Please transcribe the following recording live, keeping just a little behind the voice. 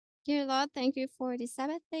Dear Lord, thank you for the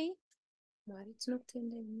Sabbath day. Mwari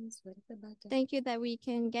tinokutenda imi zuva rakabata. Thank you that we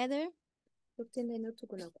can gather. Tokutenda ine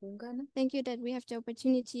togona kuungana. Thank you that we have the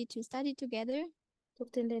opportunity to study together.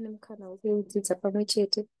 Tokutenda ine mukana wekudzidza pamwe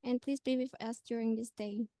chete. And please be with us during this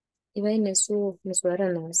day. Ivai nesuwo muzuva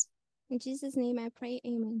ranhasi. In Jesus' name I pray,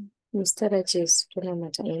 amen. Muzita raJesu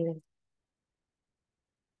tonamata, amen.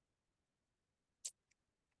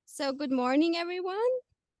 So good morning, everyone.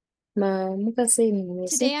 Mamuka sei munhu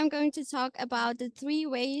Today wese? I'm going to talk about the 3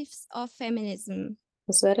 waves of feminism.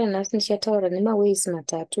 Muzuva ranhasi ndichataura nemaways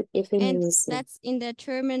matatu And efeminism. that's in the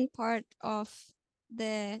German part of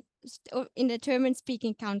in the German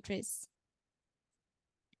speaking countries.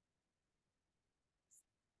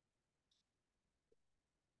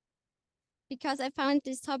 Because I found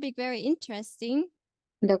this topic very interesting.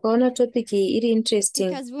 Ndakaona topic iyi iri interesting.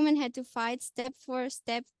 Because women had to fight step for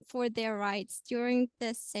step for their rights during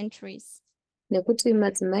the centuries. Nekuti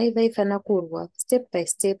madzimai vaifana kurwa step by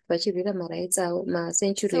step vachirwira marights avo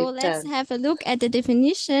macentury So let's ekutanga. have a look at the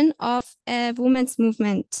definition of a women's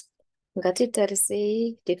movement.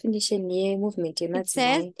 Ngatitarisei definition yemovement It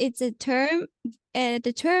says yemadzimai. it's a term.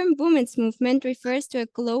 The term women's movement refers to a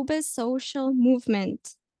global social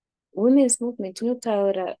movement Women's movement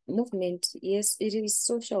inotaura movement iri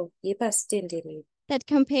social yepasi tenderere that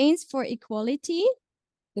campaigns for equality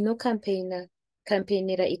inokampenera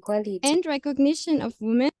equality and recognition of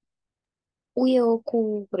women uyewo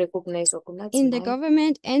kurecognizwa in the kwemadzimai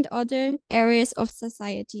government and other areas of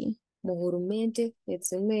society. muhurumende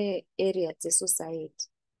nedzimwe area dzesociety.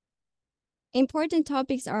 Important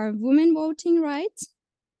topics are women voting rights,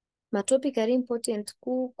 Matopic ari important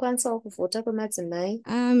kukwanisawo kuvhota kwemadzimai,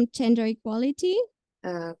 gender equality,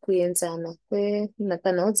 kuenzana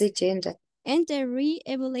kwepanhau dzegender and the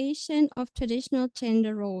re-evaluation of traditional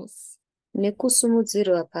gender roles.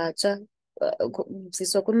 nekusumudzirwa patsva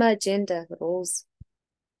kubviswa kwemagender roles.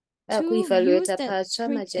 Two Kuevaluate views patsva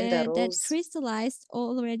magender that roles. crystallized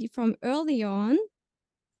already from early on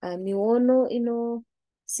Miono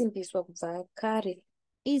inosimbiswa kubva kare.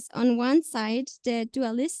 is on one side the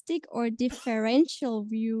dualistic or differential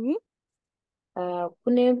view,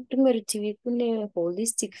 Kune rimwe rutivi kune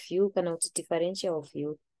holistic view kana kuti differential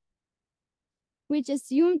view which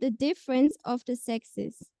assumed the difference of the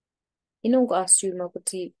sexes. inongoassume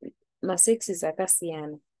kuti masexes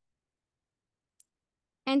akasiyana.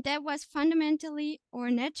 And that was fundamentally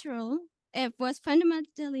natural,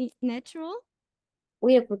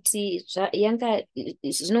 Uye kuti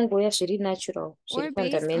zvinongouya zviri natural, or zviri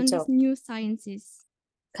based on fundamental, these new sciences.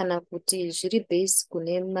 kana kuti zviri based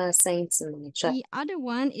kune masainsi matsva. The other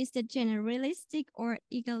one is the generalistic or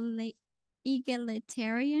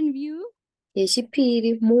egalitarian view,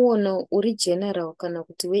 Yechipiri muono uri general kana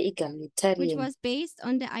kuti which we-egalitarian, was based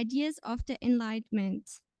on the ideas of the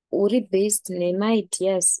Enlightenment, uri based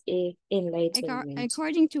nemaideas e-enlightenment.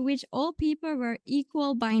 according to which all people were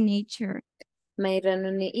equal by nature,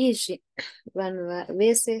 Maererano neizvi vanhu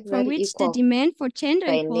vese from vari which the equal demand for gender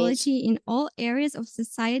by equality in all areas of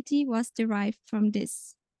society was derived from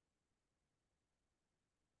this.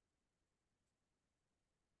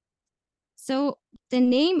 So the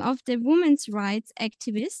name of the women's rights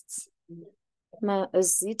activists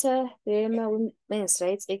mazita rema-women's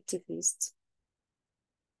rights activists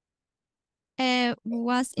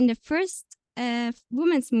was in the first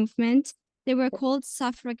women's movement, they were called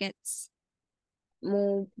suffragettes.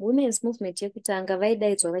 Women's movement yekutanga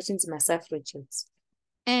vaidaidzwa vachinzi masuffragettes.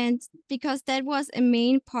 And because that was a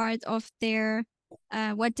main part of their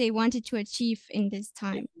what they wanted to achieve in this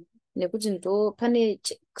time. Nekuti ndo pane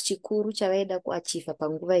chikuru chavaida kuachievha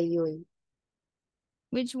panguva iyoyi.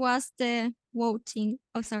 Which was the voting,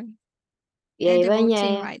 the Yaiva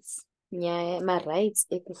voting rights. marights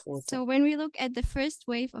ekuvhota. So when we look at the first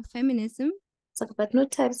wave of feminism, Saka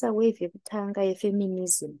patinotarisa wave yekutanga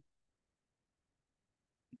yefeminism,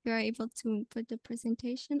 you're able to put the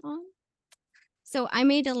presentation on. So I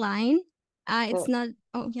made a line. It's not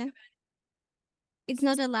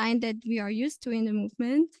a line that we are used to in the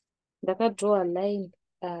movement. ndakadraw a line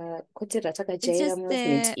kuti ratakajaira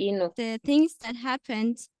movement ino. The things that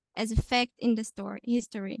happened as a fact in the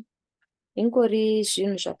history. Ingori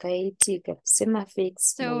zvinhu zvakaitika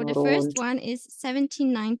semafacts So the first one is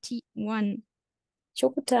 1791.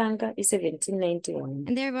 Chokutanga is 1791.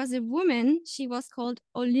 And there was a woman, she was called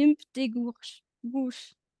Olympe de Gouges.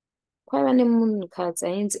 Kwaiva nemunhukadzi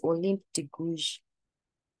ainzi Olympe de Gouges.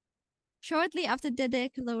 Shortly after the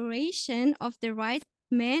declaration of the rights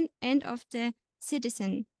of man and of the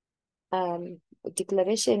citizen.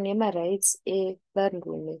 Declaration yemarights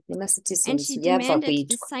evanhurume nemacitizens. And she demanded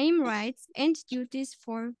the same rights and duties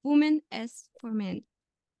for women as for men.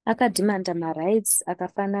 akadhimanda marights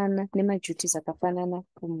akafanana nemaduties akafanana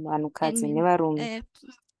kuvanhukadzi and nevarume.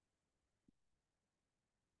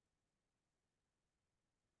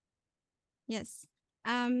 yes.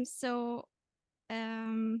 So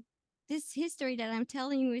this history that I'm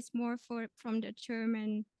telling you is more from the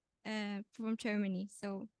German from Germany.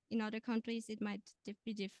 So in other countries it might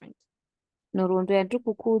be different. Nhoroondo yandiri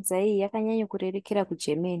kukuudzai iyi yakanyanya kurerekera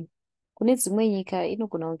kugermany. Kune dzimwe nyika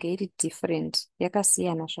inogona kunge iri different,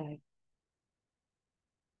 yakasiyana zvayo.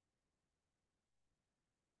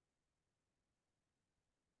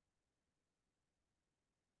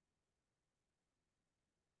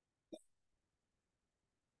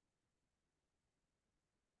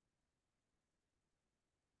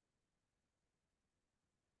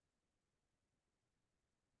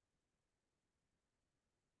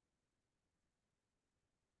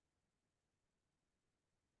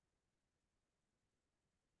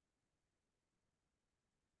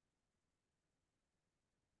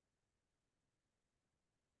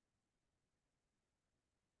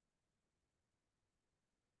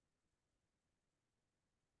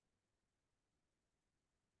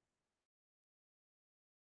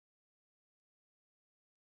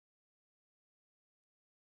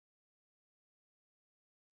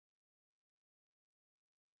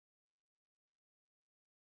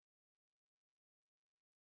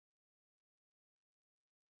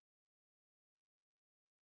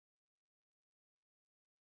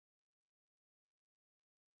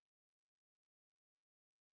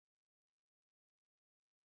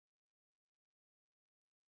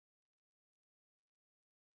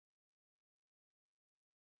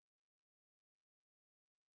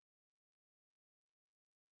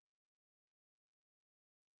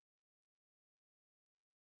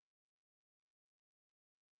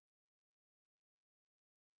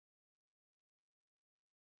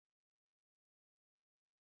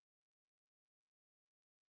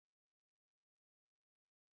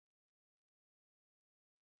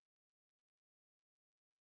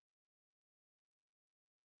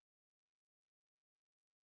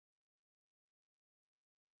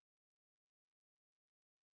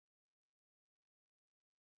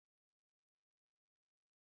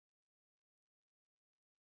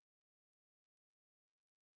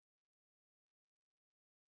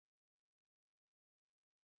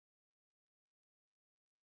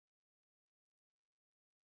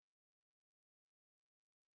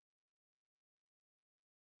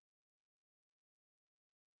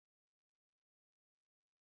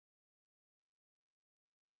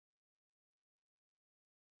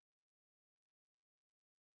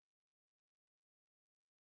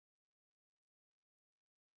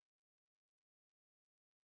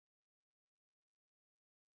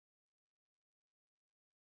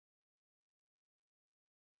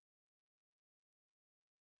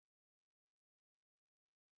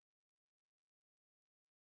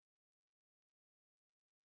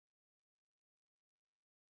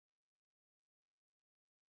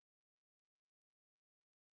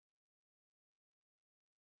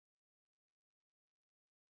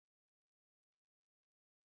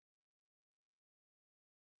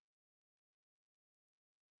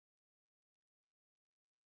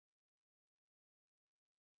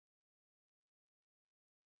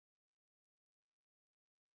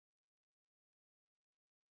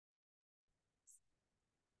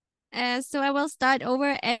 So I will start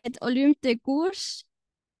over at Olympe de Gouges.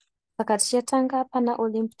 Saka tichatanga pana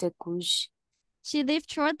Olympe de Gouges. She lived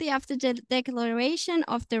shortly after the Declaration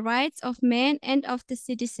of the Rights of Man and of the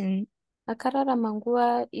Citizen. Akararama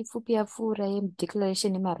nguva ipfupi yapfuura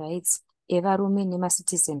yedeclaration yemarights evarume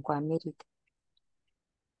nemacitizen kuamerica.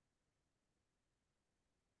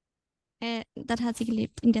 Dat hat sie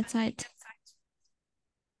gelebt in der Zeit.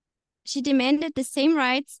 She demanded the same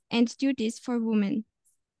rights and duties for women.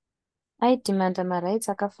 Aidhimanda marights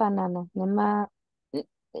akafanana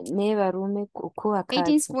nevarume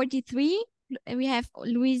kuvakadzi. 1843, we have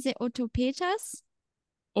Louise Otto Peters.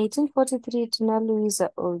 1843 tina Louise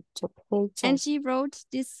Otto Peters. And she wrote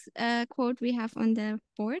this quote we have on the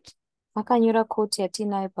board. Akanyora quote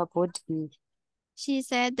yatinayo paboard iyi. She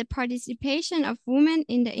said, "The participation of women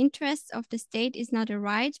in the interests of the state is not a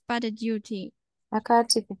right, but a duty."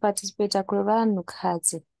 Akati kuparticipata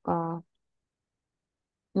kwevanhukadzi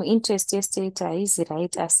muinterest yestate haizi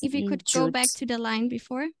right asi If we could go back to the line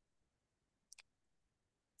before.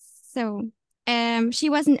 So, she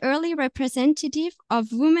was an early representative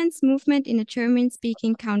of women's movement in the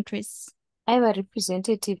German-speaking countries. Aiva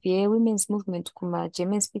representative yewomen's movement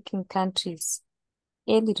kuma-German-speaking countries.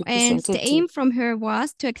 Early And the aim from her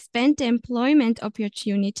was to expand the employment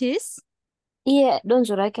opportunities. Iye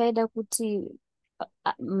donzvo rake aida kuti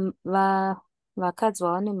vakadzi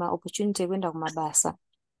vawane maopportunity ekuenda kumabasa.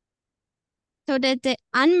 So that the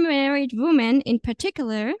unmarried woman in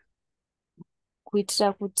particular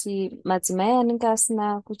Kuitira kuti madzimai anenge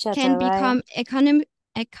asina kuchata can vaya become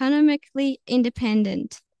economically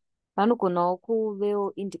independent. vanogonawo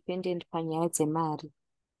kuvewo independent panyaya dzemari.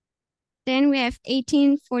 Then we have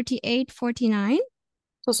 1848-49.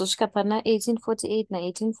 Tozosvika pana 1848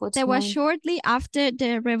 That was na1849. shortly after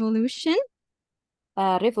the revolution,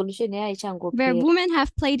 Revolution yaya where ichangopera. women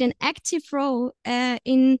have played an active role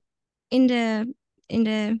in the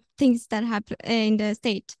things that happen in the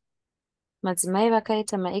state. Madzimai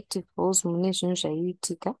vakaita maactive roles mune zvinhu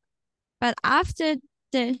zvaiitika. But after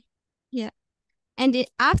the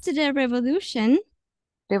after the revolution,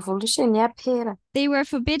 yapera, they were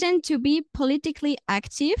forbidden to be politically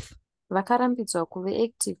active. Vakarambidzwa kuve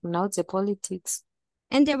active munhau dzepolitics.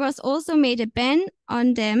 And there was also made a ban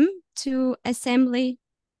on them to assemble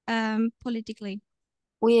politically.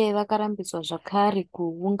 Uye vakarambidzwa zvakare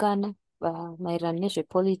kuungana maererano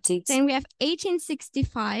nezvepolitics. Then we have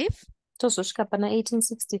 1865. Tozosvika pana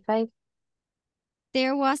 1865.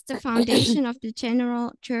 There was the foundation of the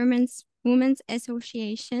General German Women's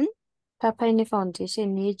Association. Papaine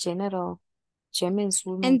foundation yeGeneral German And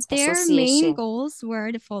Women's their Association. main goals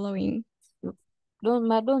were the following: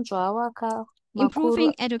 Madonzvo avo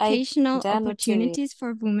improving educational opportunities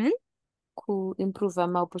for women, kuimprova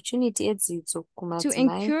maopportunity edzidzo to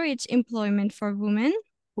kumadzimai, encourage employment for women.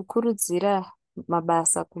 kukurudzira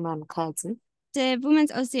mabasa kuvanhukadzi. The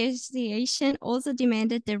Women's Association also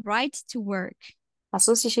demanded the right to work.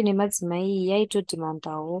 Association yemadzimai iyi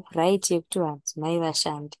yaitodhimandawo right yekuti vadzimai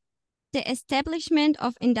vashande. The establishment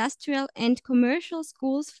of industrial and commercial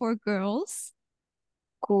schools for girls.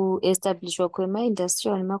 Kuestablishwa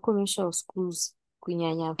kwemaindustrial nemacommercial schools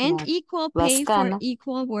kunyanya And equal pay for vasikana.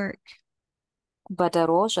 equal work.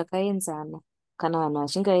 Kubhadharwawo zvakaenzana kana vanhu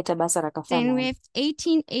vachinge vaita basa Then we rakafanana. have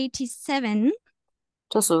 1887.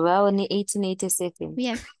 Tozovawo ne1887. We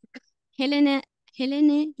have Helene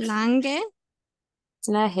Lange.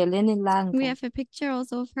 Tina Helene Lange. We have a picture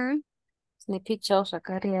also of her. Tine picture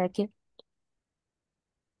zvakare yake.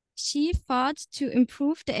 She fought to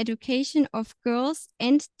improve the education of girls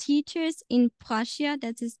and teachers in Prussia.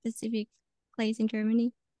 That's a specific place in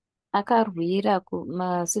Germany. Akarwira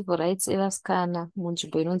civil rights evasikana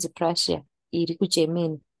munzvimbo inonzi Prussia iri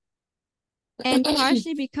kuGermany. And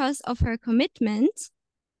partially because of her commitment,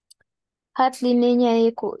 Partly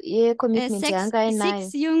nenyaya yecommitment yanga ainayo.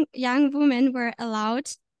 6 young women were allowed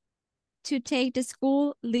to take the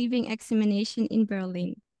school leaving examination in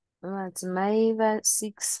Berlin. Madzimai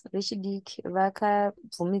va6 vechidiki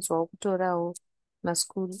vakabvumidzwawo kutorawo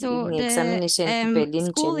maschool So leaving examination the kuBerlin,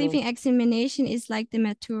 school Germany. leaving examination is like the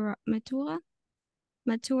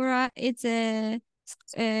matura. It's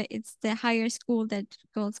the higher school that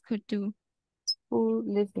girls could do. School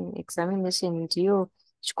leaving examination ndiyo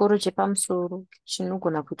chikoro chepamusoro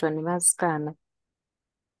chinogona kuitwa nevasikana.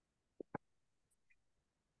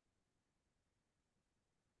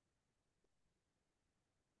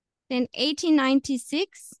 In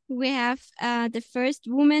 1896, we have the first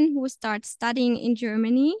woman who starts studying in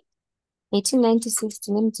Germany. 1896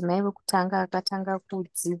 tine mudzimai wekutanga akatanga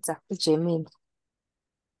kudzidza kuGermany.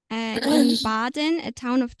 In Baden, a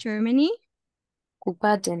town of Germany.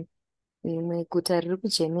 KuBaden, rimwe guta riri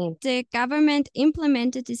kuGermany. The government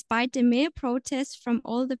implemented, despite the male protests from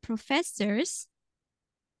all the professors,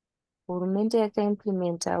 Hurumende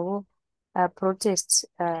yakaimplementawo protest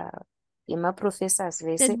yemaprofessors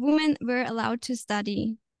vese that women were allowed to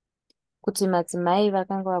study. kuti madzimai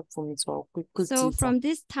vakanga vabvumidzwawo So kudzidza. from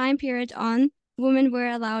this time period on, women were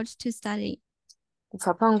allowed to study.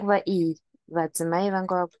 Kubva panguva iyi vadzimai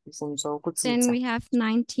vanga vabvumidzwawo Then kudzidza. we have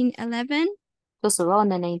 1911. Tozovawo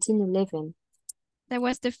na1911. That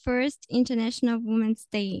was the first International Women's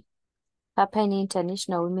Day. Papaine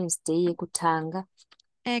International Women's Day yekutanga.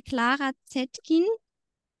 Clara Zetkin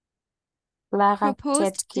Clara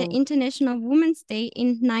proposed the Zetkin International Women's Day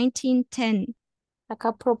in 1910.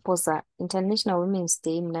 akaproposa International Women's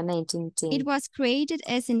Day muna It 1910. was created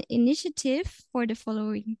as an initiative for the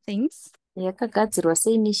following things. Yakagadzirwa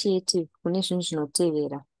seinitiative kune zvinhu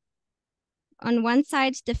zvinotevera. On one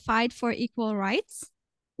side, the fight for equal rights.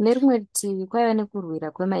 Kune rimwe rutivi kwaiva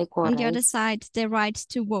nekurwira kwema-equal On the other rights. side, the right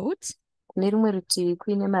to vote. Kune rimwe rutivi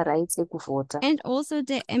kuine marights ekuvhota. And also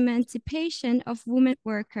the emancipation of women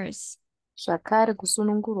workers. Zvakare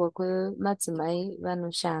kusunungurwa kwemadzimai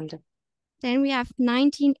vanoshanda. Then we have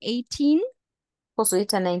 1918,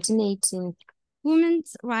 Kozoita 1918,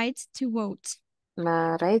 women's right to vote.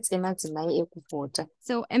 marights emadzimai ekuvhota.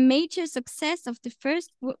 So a major success of the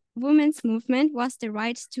first women's movement was the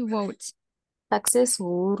right to vote. Success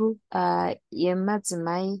huru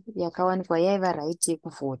yemadzimai yakawanikwa yaiva right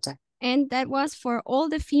yekuvhota. And that was for all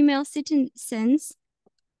the female citizens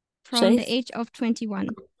from the age of 21.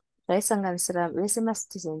 Zvaisanganisira vese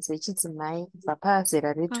macitizens vechidzimai kubva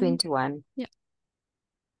pazera re-21. Yeah.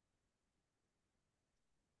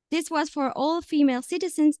 This was for all female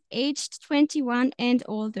citizens aged 21 and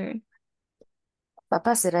older.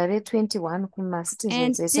 Papazera re-21 And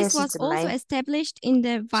kumacitizens ese this was also echidzimai. established in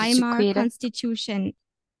the Weimar Zvichikwira. Constitution.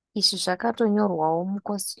 Izvi zvakatonyorwawo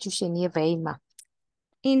muconstitution yeweimar.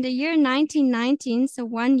 In the year 1919, so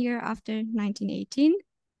 1 year after 1918,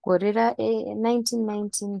 gore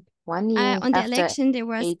ra-1919, 1 year on the after election, there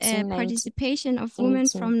was a 1890, participation of women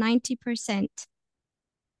from 90%.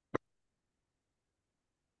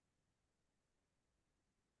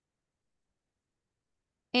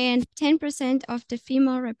 And 10% of the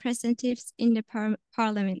female representatives in the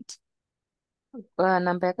parliament.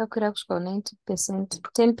 Namba yakakwira kusvika 90%,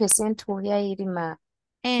 10% yairi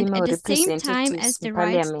And female at the same time as representatives the in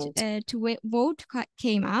right parliament. to vote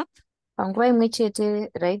came up, Panguva imwe chete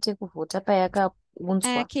right yekuvhota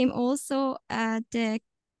payakaunzwa, came also the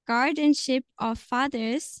guardianship of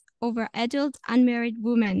fathers over adult unmarried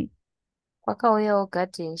women. kwakauyawo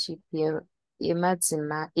guardianship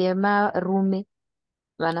yemarume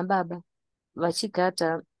vana baba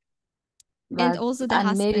vachigadha And also the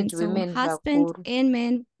husband. So women husband vakuru. and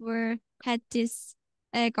men had this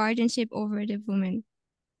guardianship over the woman.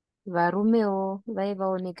 Varumewo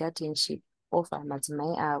vaivawo neguardianship over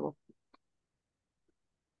madzimai avo.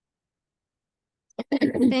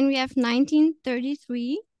 Then we have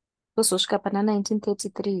 1933. Kuzosvika pana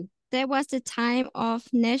 1933. That was the time of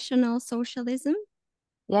National Socialism.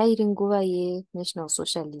 Yairi nguva ye-National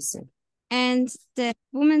Socialism. And the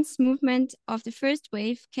women's movement of the first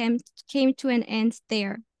wave came to an end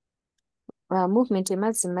there. Movement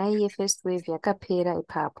yemadzimai ye-first wave yakapera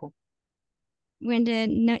ipapo. When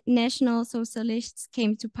the National Socialists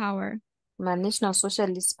came to power. Ma-National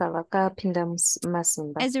Socialists pavakapinda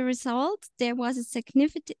mumasimba. As a result, there was a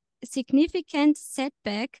significant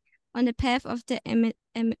setback on the path of the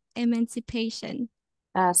emancipation.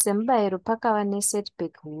 Semubairo pakava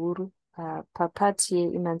ne-setback huru papati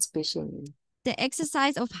ye-emancipation. The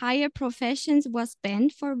exercise of higher professions was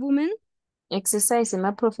banned for women. Exercise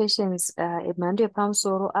ema-professions emhando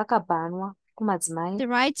yepamusoro akabhanwa kumadzimai. The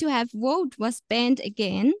right to have vote was banned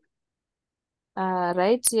again.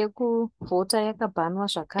 Right yekuvhota yakabhanwa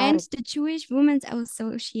zvakare. And the Jewish Women's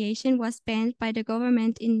Association was banned by the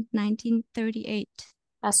government in 1938.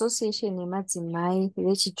 Association yemadzimai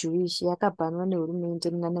vechijewish yakabhanwa nehurumende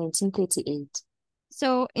muna 1938.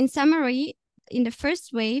 So in summary, in the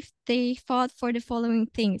first wave, they fought for the following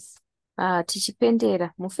things.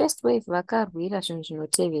 Tichipendera, mu-first wave vakarwira zvinhu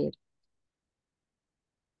zvinotevera.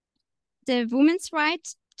 The women's right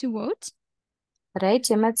to vote, Right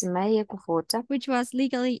yemadzimai yekuvhota, which was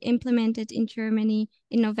legally implemented in Germany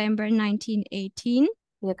in November 1918.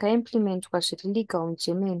 Yakaimplementwa zviri legal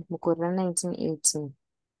muGermany mugore ra-1918.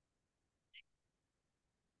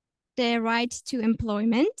 The right to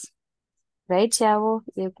employment. Right yavo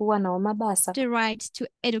yekuwanawo mabasa. The right to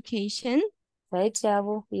education. Right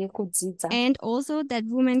yavo yekudzidza. And also that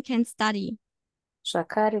women can study.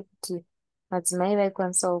 Zvakare kuti madzimai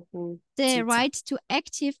vaikwanisawo kudzidza. The right to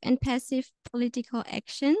active and passive political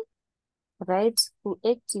action. Right to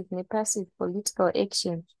active ne-passive political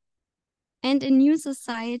action. And a new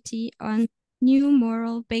society on new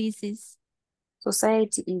moral basis.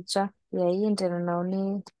 Society itsva yaienderanawo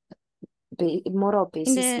ne-moral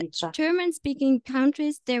basis itsva. In the German-speaking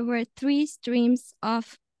countries, there were 3 streams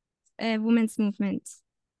of women's movements.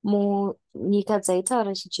 Munyika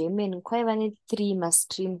dzaitaura chiGerman kwaiva ne-3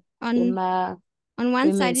 mastream On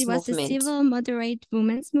one side, it was the civil moderate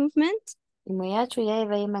women's movement. Imwe yacho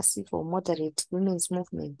yaiva yema-civil moderate women's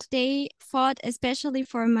movement. They fought especially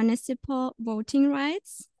for municipal voting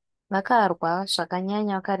rights. Vakarwa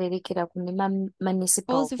zvakanyanya vakarerekera kune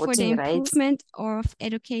municipal also for the voting rights. improvement of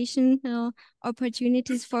educational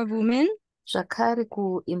opportunities for women. Zvakare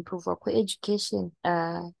kuimprova kweeducation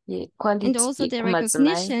quality And also the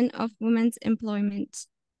recognition of women's employment.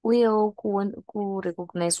 Uyewo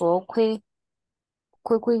kurecognizwawo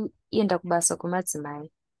kwekuenda kubasa kwemadzimai.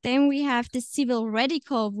 Then we have the civil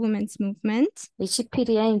radical women's movement.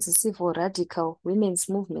 Yechipiri yainzi civil radical women's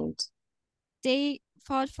movement. They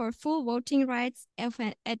fought for full voting rights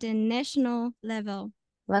at a national level.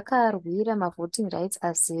 Vakarwira ma-voting rights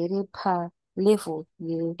azere level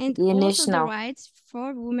and also the national. rights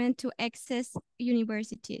for women to access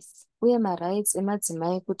universities. Uye marights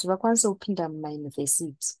emadzimai kuti vakwanise kupinda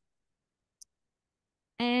mumayunivhesiti.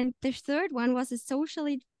 And the third one was a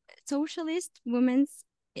socialist women's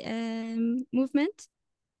movement.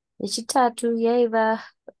 Yechitatu yaiva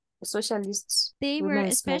socialist They were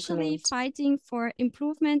women's especially movement. fighting for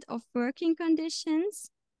improvement of working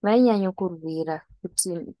conditions Vainyanya kurwira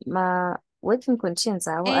kuti working conditions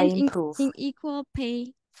avo and aimprove. equal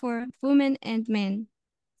pay for women and men.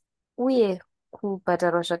 Uye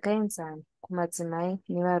kubhadharwa zvakaenzana kumadzimai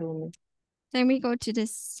nevarume. Then we go to the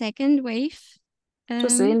second wave.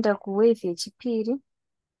 Tozoenda kuwave yechipiri.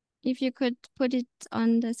 If you could put it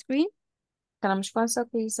on the screen. Kana muchikwanisa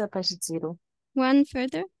kuisa pachidziro. One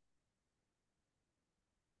further.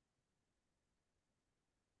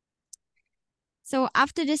 So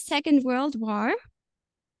after the Second World War,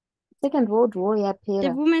 yapera,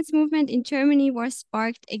 the women's movement in Germany was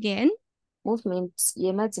sparked again. Movement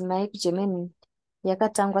yemadzimai kuGermany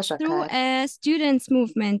yakatangwa Through zvakare. a students'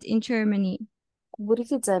 movement in Germany.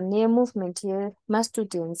 Kuburikidza nemovement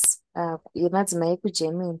yemastudents yemadzimai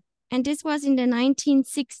kuGermany. And this was in the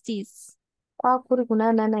 1960s. Kwakuri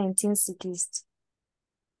kunana 1960s.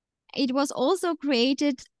 It was also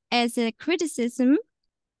created as a criticism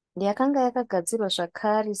Yakanga yakagadzirwa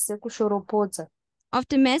zvakare sekushoropodza of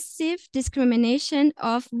the massive discrimination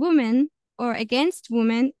of women or against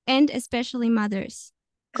women and especially mothers.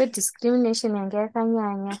 Discrimination yanga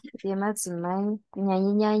yakanyanya yemadzimai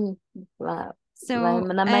kunyanyanyanya So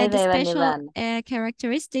the special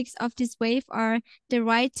characteristics of this wave are the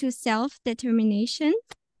right to self-determination.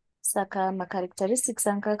 Saka ma-characteristics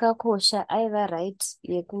anga akakosha aiva right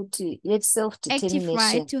yekuti self-determination. Active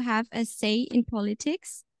right to have a say in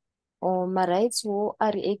politics. Ma-rights wo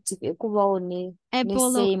ari active ekuvawo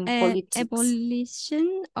ne-say in politics.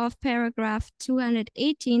 Abolition of paragraph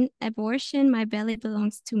 218, abortion, my belly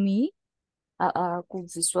belongs to me.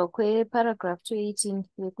 Kubviswa kwe-paragraph 218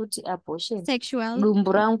 yekuti abortion, Sexual.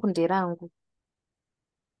 dumbu rangu nderangu.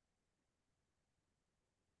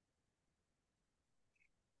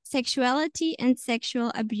 Sexuality and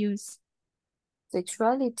sexual abuse.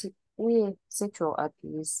 Sexuality uye sexual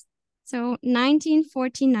abuse. So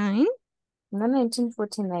 1949.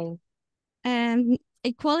 1949.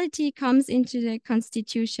 Equality comes into the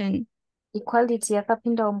constitution. Equality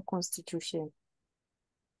yakapindawo mu-constitution.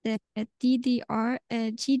 The GDR,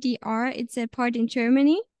 it's a part in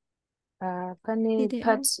Germany. Pane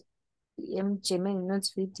part in Germany, not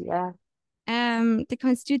VDR. The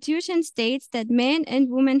constitution states that men and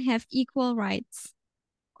women have equal rights.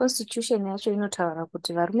 Constitution yacho inotaura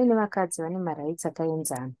kuti varume nevakadzi vane marights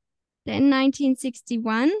akaenzana. Then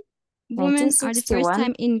 1961, women are the first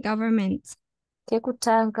time in government.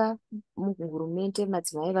 Kekutanga muhurumende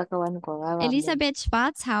madzimai vakawanikwa vavamo. Elisabeth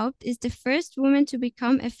Schwarzhaupt is the first woman to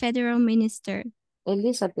become a federal minister.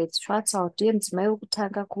 Elizabeth Schwarzhaupt ndiye mudzimai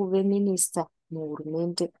wekutanga kuve minister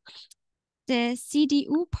muhurumende. The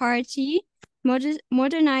CDU party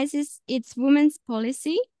modernizes its women's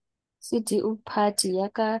policy. CDU party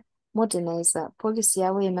yakamodernize policy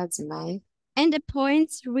yavo yemadzimai. And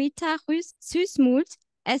appoints Rita Süssmuth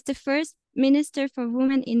as the first minister for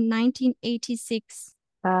women in 1986.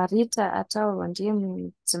 Rita ataurwa ndiye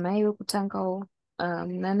mudzimai wekutangawo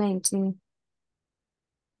muna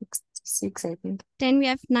 1966, I think. Then we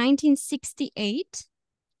have 1968.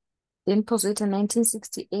 Then pozoita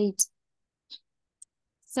 1968.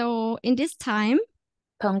 So in this time,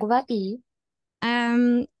 panguva iyi,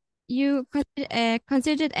 you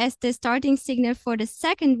considered as the starting signal for the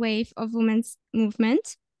second wave of women's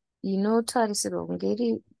movement. Inotarisirwa kunge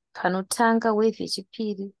iri panotanga wave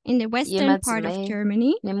yechipiri in the western part of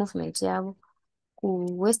Germany. Movement yavo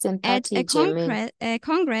ku-western part At a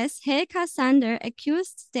Congress, Helga Sander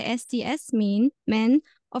accused the SDS men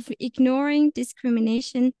of ignoring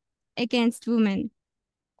discrimination against women.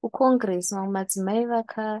 Ku-Congress, madzimai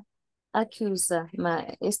vaka-accuse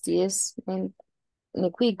ma-SDS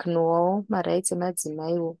nekuignorawo ma-rights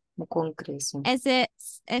emadzimaiwo mu-Congress. As a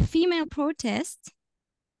female protest,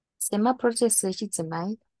 sema-protest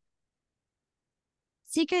echidzimai.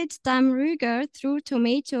 Sigrid Damm-Rüger threw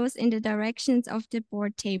tomatoes in the directions of the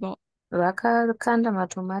board table. Vakakanda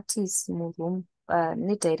matomatisi muroom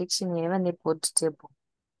nedirection yaiva neboard table.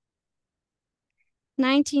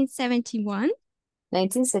 1971.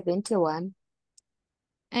 1971.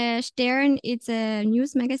 Stern, it's a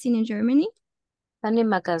news magazine in Germany. Pane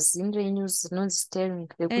magazine renews rinonzi Stern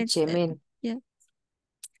rekuGermany.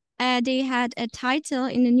 Yeah. They had a title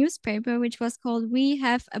in the newspaper which was called "We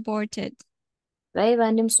Have Aborted."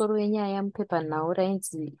 Vaiva nemusoro wenyaya mupepanhau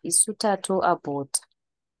rainzi isu tato abort.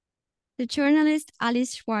 The journalist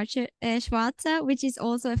Alice Schwarzer, which is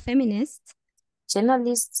also a feminist,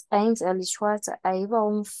 Journalist ainzi Alice Schwarzer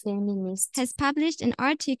aivawo feminist has published an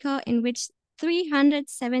article in which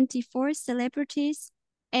 374 celebrities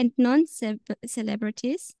and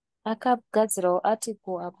non-celebrities akagadzirawo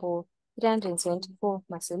article apo 374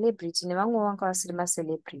 macelebrity nevamwe vanga vasiri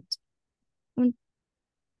macelebrity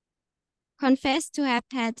confessed to have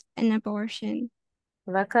had an abortion.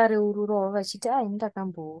 vakareururawo vachiti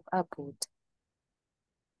ndakamboabhota.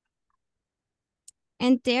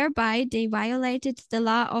 And thereby they violated the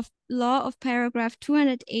law of paragraph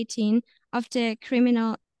 218 of the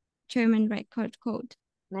criminal German record code.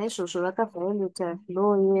 Naizvozvo vakaviolata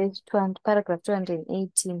law paragraph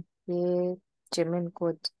 218 yegerman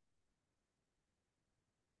code.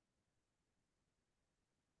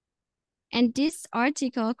 And this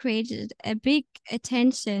article created a big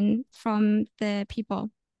attention from the people.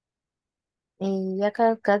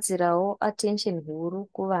 Yakagadzirawo attention huru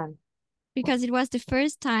kuvanhu. Because it was the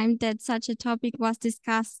first time that such a topic was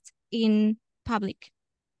discussed in public.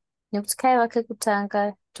 Nekuti kaiva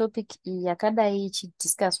kekutanga topic iyi yakadai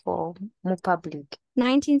ichidiscusswawo mupublic.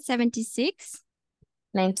 1976.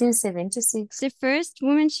 1976. The first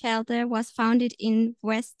women's shelter was founded in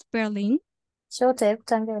West Berlin. Shelter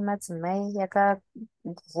yekutanga yemadzimai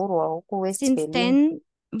yakavhurwawo kuWest Berlin. Since then,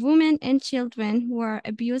 women and children were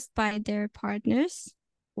abused by their partners.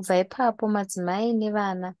 Kubva ipapo madzimai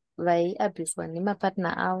nevana vaiabhuswa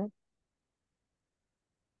nemapartner avo.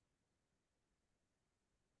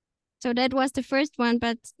 So that was the first one,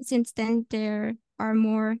 but since then there are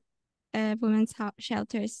more women's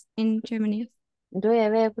shelters in Germany. Ndo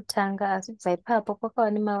yaiva yekutanga asi kubva ipapo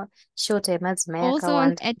kwakava nemashelter emadzimai Also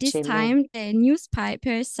akawanda at this kuGermany. time, the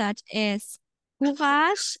newspapers such as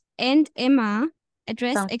Courage and Emma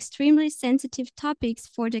addressed extremely sensitive topics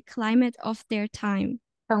for the climate of their time.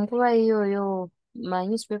 Panguva iyoyo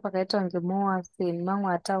manewspaper akaita kunge Moase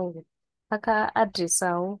nemamwe atauro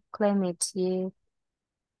akaadresawo climate ye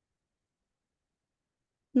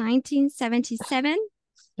 1977.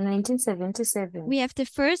 1977. We have the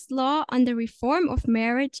first law on the reform of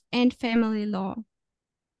marriage and family law.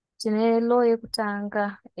 Tine law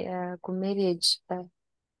yekutanga kumarriage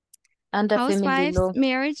under family law.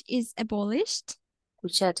 Marriage is abolished.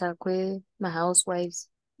 Kuchata kwemahousewives.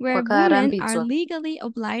 Where women are legally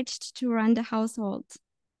obliged to run the household.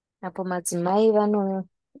 Apo madzimai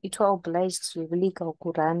vanoitwa obliged legal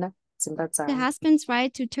kurana dzimba dzavo. The husband's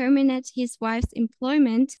right to terminate his wife's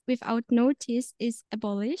employment without notice is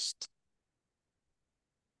abolished.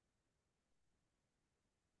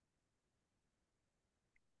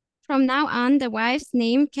 From now on, the wife's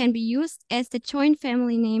name can be used as the joint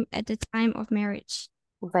family name at the time of marriage.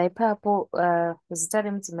 Kubva ipapo zita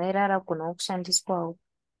remudzimai raragonawo kushandiswawo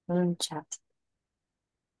mumuchato.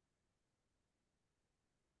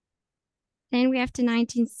 Then we have the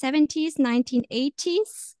 1970s,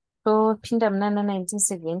 1980s. So pinda mnana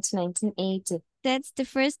 1970, 1980. That's the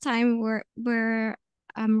first time where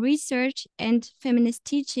research and feminist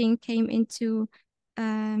teaching came into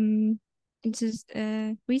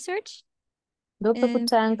research.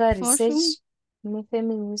 Ndopekutanga research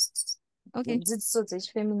nefeminist. Okay. Dzidziso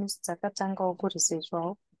dzechifeminist dzakatangawo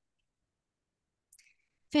kuresearchwawo.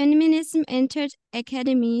 Feminism entered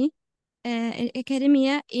academia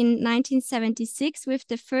in 1976 with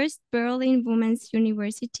the first Berlin Women's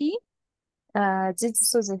University.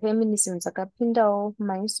 Dzidziso dzefeminism dzakapindawo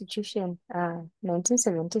mumainstitution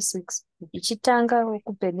 1976 ichitanga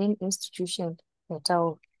kuBerlin institution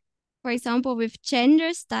yataura. For example, with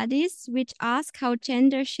gender studies, which ask how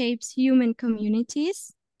gender shapes human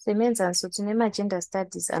communities. Semenzanso tine magender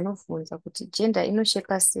studies anobvunza kuti gender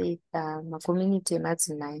inoshape sei macommunity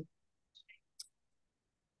emadzimai.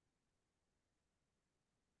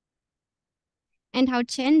 And how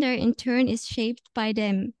gender in turn is shaped by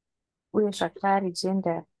them. Uye zvakare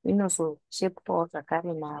gender inozoshapewawo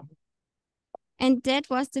zvakare navo. And that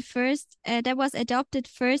was the first, that was adopted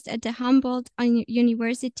first at the Humboldt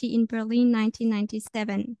University in Berlin,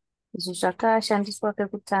 1997. Izvi zvakashandiswa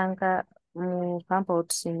kekutanga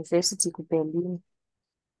Humboldt University kuBerlin.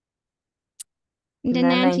 In the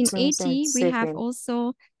 1980s, we have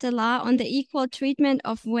also the law on the equal treatment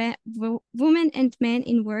of women and men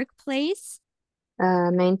in workplace.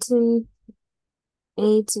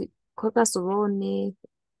 1980, kwakazovawo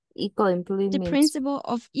ne-equal employment. The principle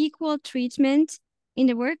of equal treatment in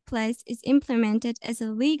the workplace is implemented as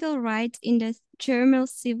a legal right in the German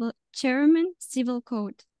civil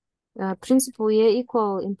code. Principle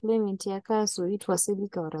ye-equal employment yakazoitwa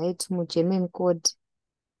se-legal right muGerman code.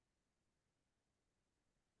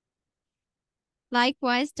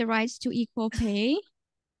 Likewise, the right to equal pay.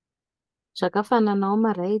 Zvakafananawo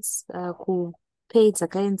marights kupay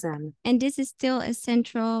dzakaenzana. And this is still a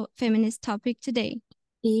central feminist topic today.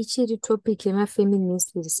 Ichiri topic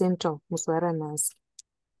yemafeminist central muzuva ranhasi.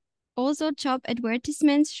 Also, job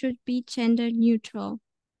advertisements should be gender neutral.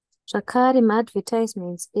 Zvakare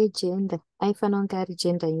maadvertisements egender aifanira kunge ari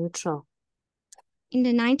gender neutral. In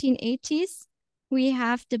the 1980s, we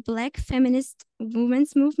have the Black feminist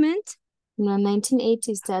women's movement. In the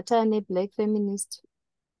 1980s, tata Black feminist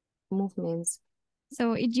movements.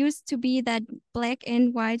 So it used to be that Black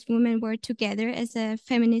and white women were together as a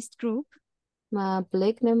feminist group.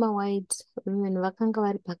 Ma-Black nema-white women vakanga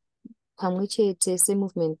vari pamwe chete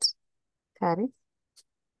se-movement kare.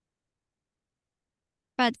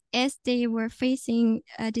 But as they were facing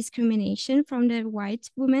discrimination from the white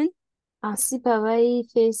women, asi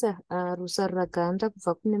pavaifesa rusaro raganda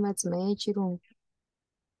kubva kune madzimai echirungu,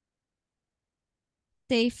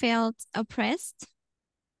 they felt oppressed.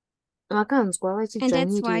 Vakanzwa And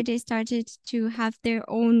that's vachidzvanyirirwa. why they started to have their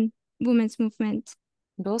own women's movement.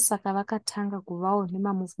 Ndosaka vakatanga kuvawo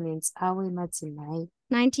nema-movements avo emadzimai.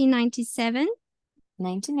 1997,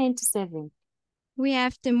 1997, we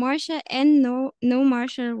have the martial and no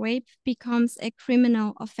martial rape becomes a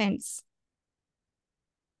criminal offense.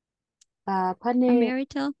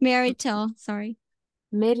 pane marital, sorry.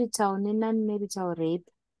 marital ne-non-marital rape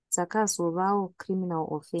dzakazovawo criminal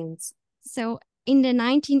offense. So in the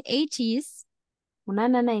 1980s,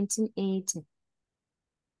 Muna 1980,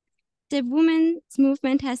 the women's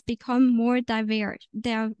movement has become more diverse.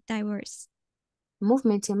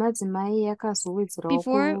 Movement yemadzimai yakazowedzerawo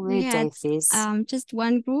Before we kuve had diverse. just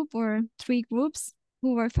one group or three groups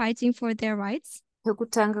who were fighting for their rights.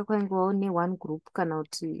 Pekutanga kwaingovawo ne-one group kana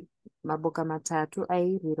kuti maboka matatu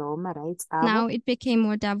airwirawo marights avo. Now it became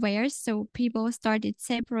more diverse, so people started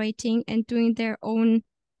separating and doing their own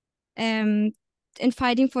and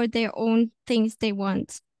fighting for their own things they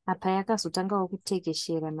want. Apa yakazotangawo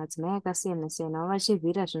kutekeshera madzimai akasiyana-siyanawo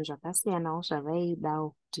vachirwira zvinhu zvakasiyanawo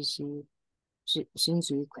zvavaidawo kuti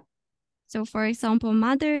zvinzwikwe. So for example,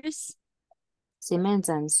 mothers,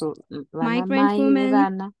 Semaenzaniso migrant vanamai women,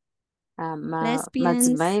 vevana, lesbians,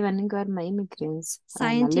 madzimai vanenge vari ma-immigrants,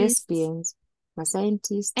 scientists, ma-lesbians,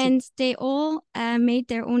 ma-scientists. and they all made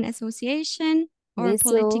their own association or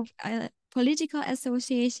political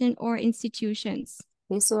association or institutions.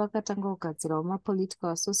 Vese vakatanga kugadzirawo ma-political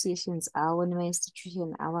associations avo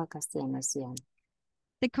nema-institution avo akasiyana-siyana.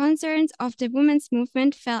 The concerns of the women's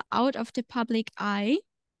movement fell out of the public eye.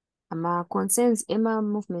 Ma-concerns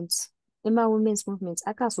ema-women's movements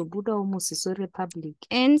akazobudawo muziso republic.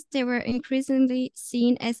 And they were increasingly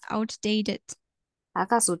seen as outdated.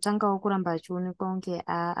 Akazotangawo kuramba achionekwa kunge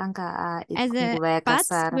anga nguva But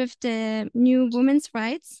yakasara. with the new women's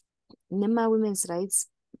rights, Nema-women's rights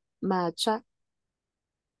matsva.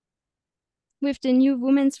 with the new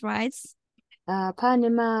women's rights,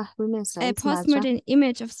 Pane ma-women's a rights matsva. postmodern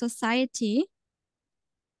image of society,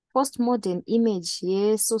 Postmodern image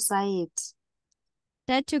ye-society.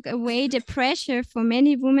 that took away the pressure for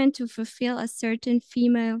many women to fulfill a certain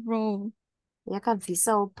female role.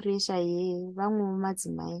 Yakabvisawo pressure yevamwe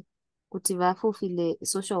madzimai kuti vafulfille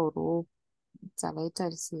social role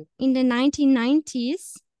dzavaitarisira. In the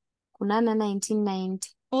 1990s, Kunana 1990,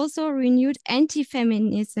 also renewed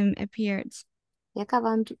anti-feminism appeared.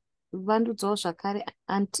 Yakavandudzwawo zvakare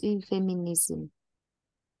anti-feminism.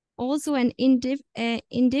 Also an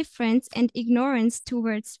indifference and ignorance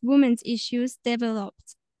towards women's issues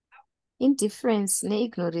developed. Indifference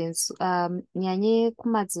ne-ignorance nyanye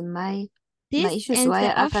kumadzimai. This and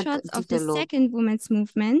the offshoots of the second women's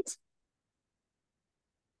movement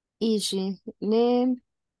izvi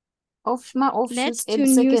ma-offshoots led to and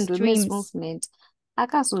new second women's streams. movement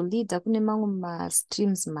akazolida kune mamwe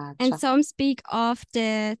ma-streams matsva. And some speak of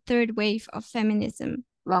the third wave of feminism.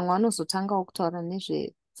 Vamwe vanozotangawo kutaura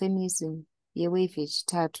nezve-feminism yewave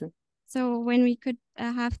yechitatu. So when we could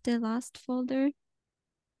have the last folder.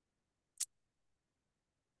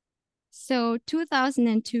 So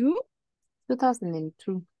 2002.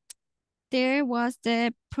 2002. There was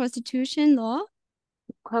the prostitution law.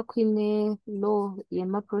 Kwakuine law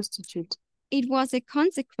yema-prostitute. It was a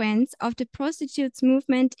consequence of the prostitutes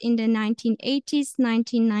movement in the 1980s,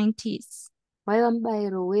 1990s. Waiva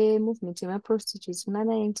mubayiro we-movement yema-prostitutes muna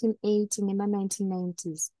 1980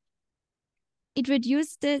 nema-1990s. It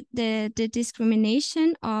reduced the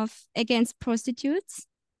discrimination against prostitutes.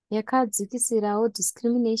 Yakadzikisirawo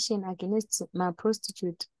discrimination against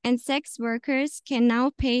ma-prostitute. And sex workers can now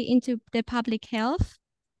pay into the public health.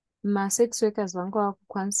 Ma-sex workers vanga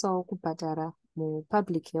vakukwanisawo kubhadhara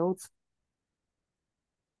mu-public health.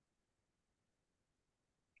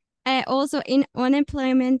 Also in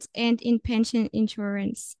unemployment and in pension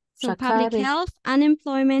insurance. So public Zvakare, health,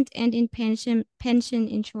 unemployment, and in pension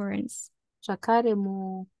insurance. zvakare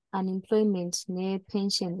unemployment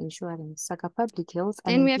ne-pension insurance. Saka public health,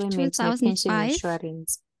 Then we have unemployment ne-pension 2005.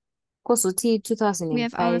 insurance. Kozoti We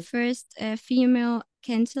have our 2005 first female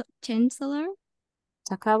chancellor,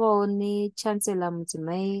 takavawo nechancellor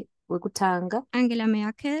mudzimai wekutanga Angela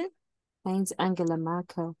Merkel. ainzi Angela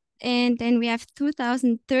Merkel. And then we have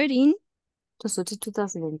 2013. Tozoti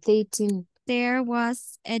 2013 there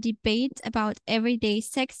was a debate about everyday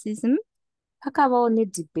sexism. pakavawo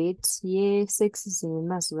nedebate yesexism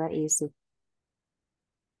yemazuva ese.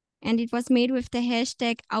 And it was made with the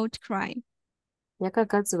hashtag outcry.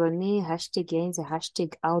 Yakagadzirwa nehashtag yainzi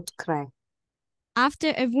hashtag outcry.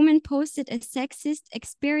 After a woman posted a sexist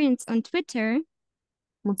experience on Twitter,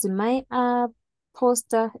 mudzimai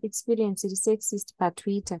aposta experience iri sexist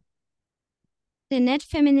paTwitter. The net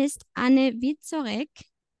feminist Anne Witzorek,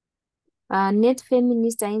 net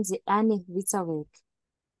feminist ainzi Anne Witzorek,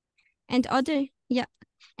 and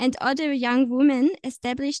other young women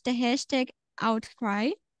established the hashtag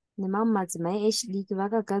outcry. Nemamwe madzimai echidiki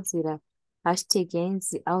vakagadzira hashtag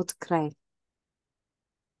yainzi outcry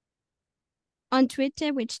on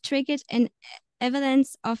Twitter, which triggered an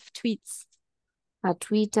avalanche of tweets.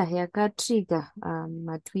 paTwitter yakatrigger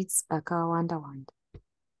matweets akawanda-wanda.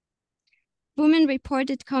 Women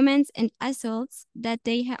reported comments and assaults that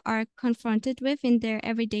they are confronted with in their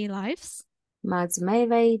everyday lives. Madzimai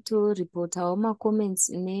vaitorepotawo macomments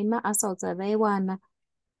nemaassaults avaiwana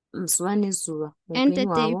zuva nezuva and that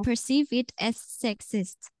they hwavo. perceive it as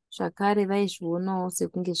sexist. Zvakare vaizvionawo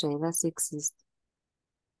sekunge zvaiva sexist.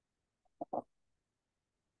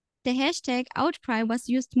 The hashtag outcry was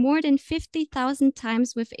used more than 50,000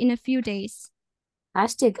 times within a few days.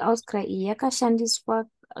 Hashtag outcry iyi yakashandiswa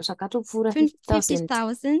zvakatopfuura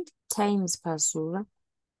 50,000 times pazuva.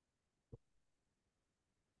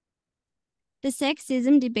 The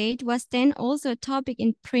sexism debate was then also a topic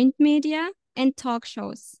in print media and talk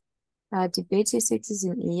shows. Debate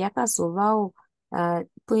yesexism iyi yakazovawo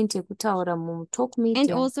point yekutaura mutalk media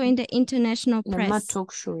and also in the international press.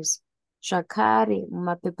 Talk shows. Zvakare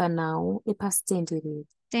mumapepanhau epasitenderere.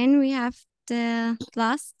 Then we have the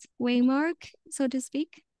last waymark, so to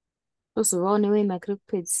speak. Tozovawo newaymark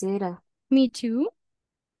rekupedzisira. Me Too.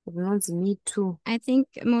 Rinonzi Me Too. I think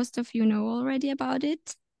most of you know already about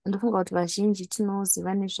it. Ndofunga kuti vazhinji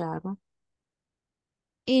tinoziva nezvaro.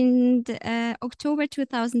 In October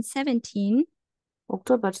 2017,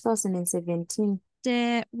 October 2017,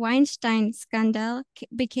 the Weinstein scandal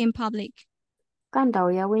became public.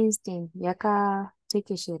 Scandal yaWeinstein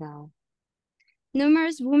yakatekesherawo.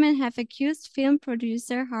 Numerous women have accused film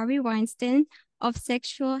producer Harvey Weinstein of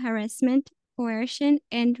sexual harassment, coercion,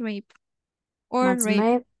 and rape.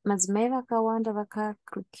 Madzimai vakawanda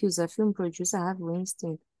vakaaccusa film producer Harvey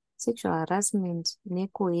Weinstein sexual harassment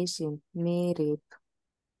necoercion nerape.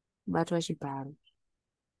 Kubatwa chibharo.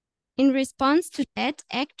 In response to that,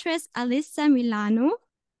 actress Alyssa Milano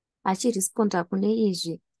achiresponda kune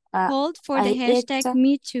izvi called for the hashtag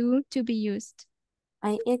MeToo to be used.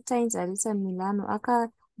 Aiactor ainzi Alyssa Milano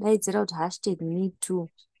akadaidzira kuti hashtag MeToo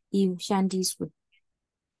ishandiswe.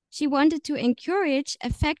 She wanted to encourage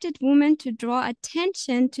affected women to draw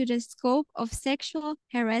attention to the scope of sexual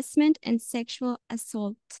harassment and sexual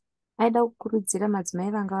assault. Aida kukurudzira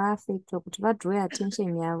madzimai vanga vaaffectwa kuti vadrowe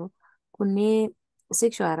attention yavo kune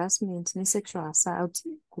sexual harassment nesexual assault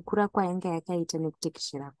kukura kwainga yakaita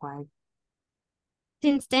nekutekeshera kwayo.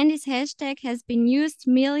 Since then, this hashtag has been used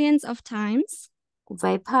millions of times.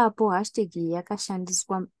 Kubva ipapo hashtag iyi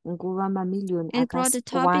yakashandiswa nguva mamiliyoni and brought the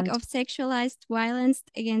topic of sexualized violence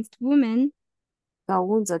against women.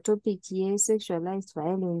 Kaunza topic sexualized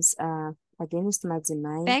violence against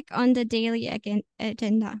madzimai back on the daily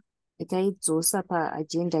agenda. Ikaidzosa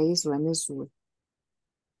paagenda yezuva nezuva.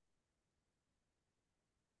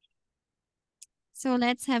 So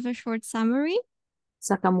let's have a short summary.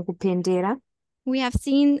 Saka mukupendera, we have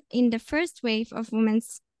seen in the first wave of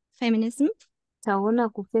women's feminism taona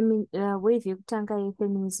wave yekutanga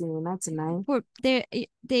yefeminism yemadzimai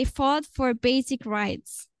they fought for basic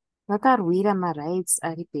rights. Vakarwira marights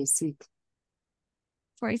ari basic.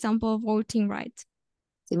 For example, voting rights.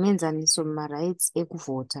 Dzimenzaniso marights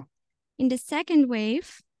ekuvhota. In the second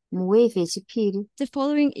wave, muwave yechipiri, the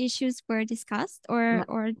following issues were discussed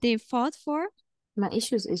or they fought for.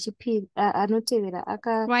 Issues echipiri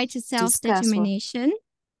anotevera right to self-determination.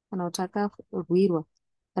 Kana kuti akarwirwa.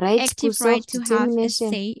 Active right to have a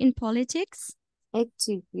say in politics.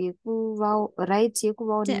 Active right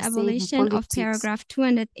yekuvawo the abolition of paragraph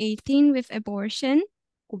 218 with abortion.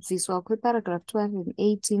 kubviswa kweparagraph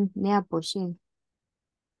 218 neabortion.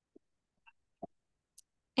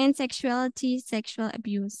 And sexuality, sexual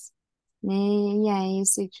abuse. Nenyaya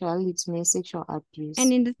yesexuality nesexual abuse.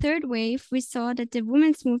 And in the third wave, we saw that the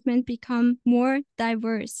women's movement become more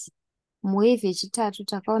diverse. Muwave yechitatu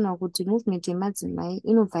takaona kuti movement yemadzimai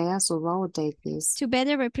inobva yazovawo diverse. To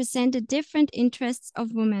better represent the different interests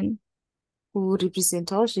of women.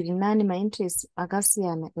 Kurepresentawo zviri nani mainterest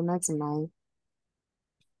akasiyana emadzimai.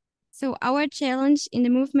 So our challenge in the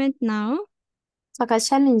movement now Saka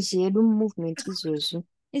challenge yedu mumovement izvezvi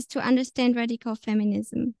is to understand radical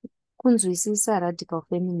feminism kunzwisisa radical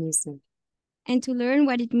feminism and to learn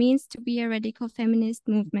what it means to be a radical feminist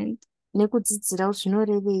movement. Nekudzidzira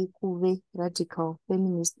zvinorevei kuve radical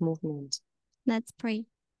feminist movement. Let's pray.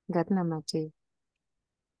 Ngatinamate.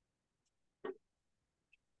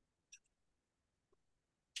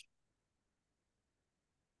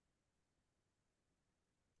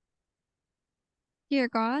 Dear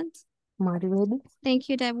God, Mwari wedu, thank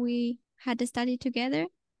you that we had the study together.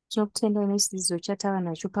 tinokutenda nechidzidzo chatava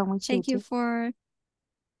nacho pamwe Thank you chete.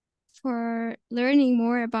 for learning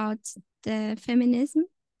more about the feminism.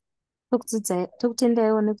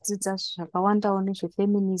 Tokutendaiwo nekudzidza zvakawandawo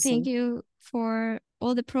nezvefeminism. Thank you for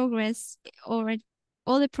all the progress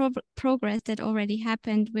that already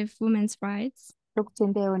happened with women's rights.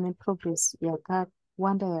 Tokutendaiwo neprogress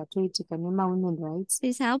yakawanda yatoitika nema-women rights.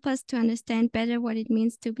 Please help us to understand better what it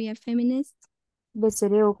means to be a feminist.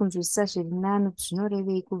 Betserewo kunzwisisa zviri nani kuti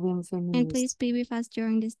zvinorevei kuve And please mufeminist. be with us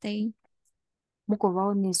during this day.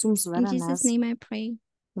 Mugovawo nesu muzuva In Jesus' ranhasi. name I pray.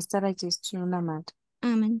 Muzita raJesu tinonamata.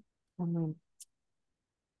 Amen. Amen.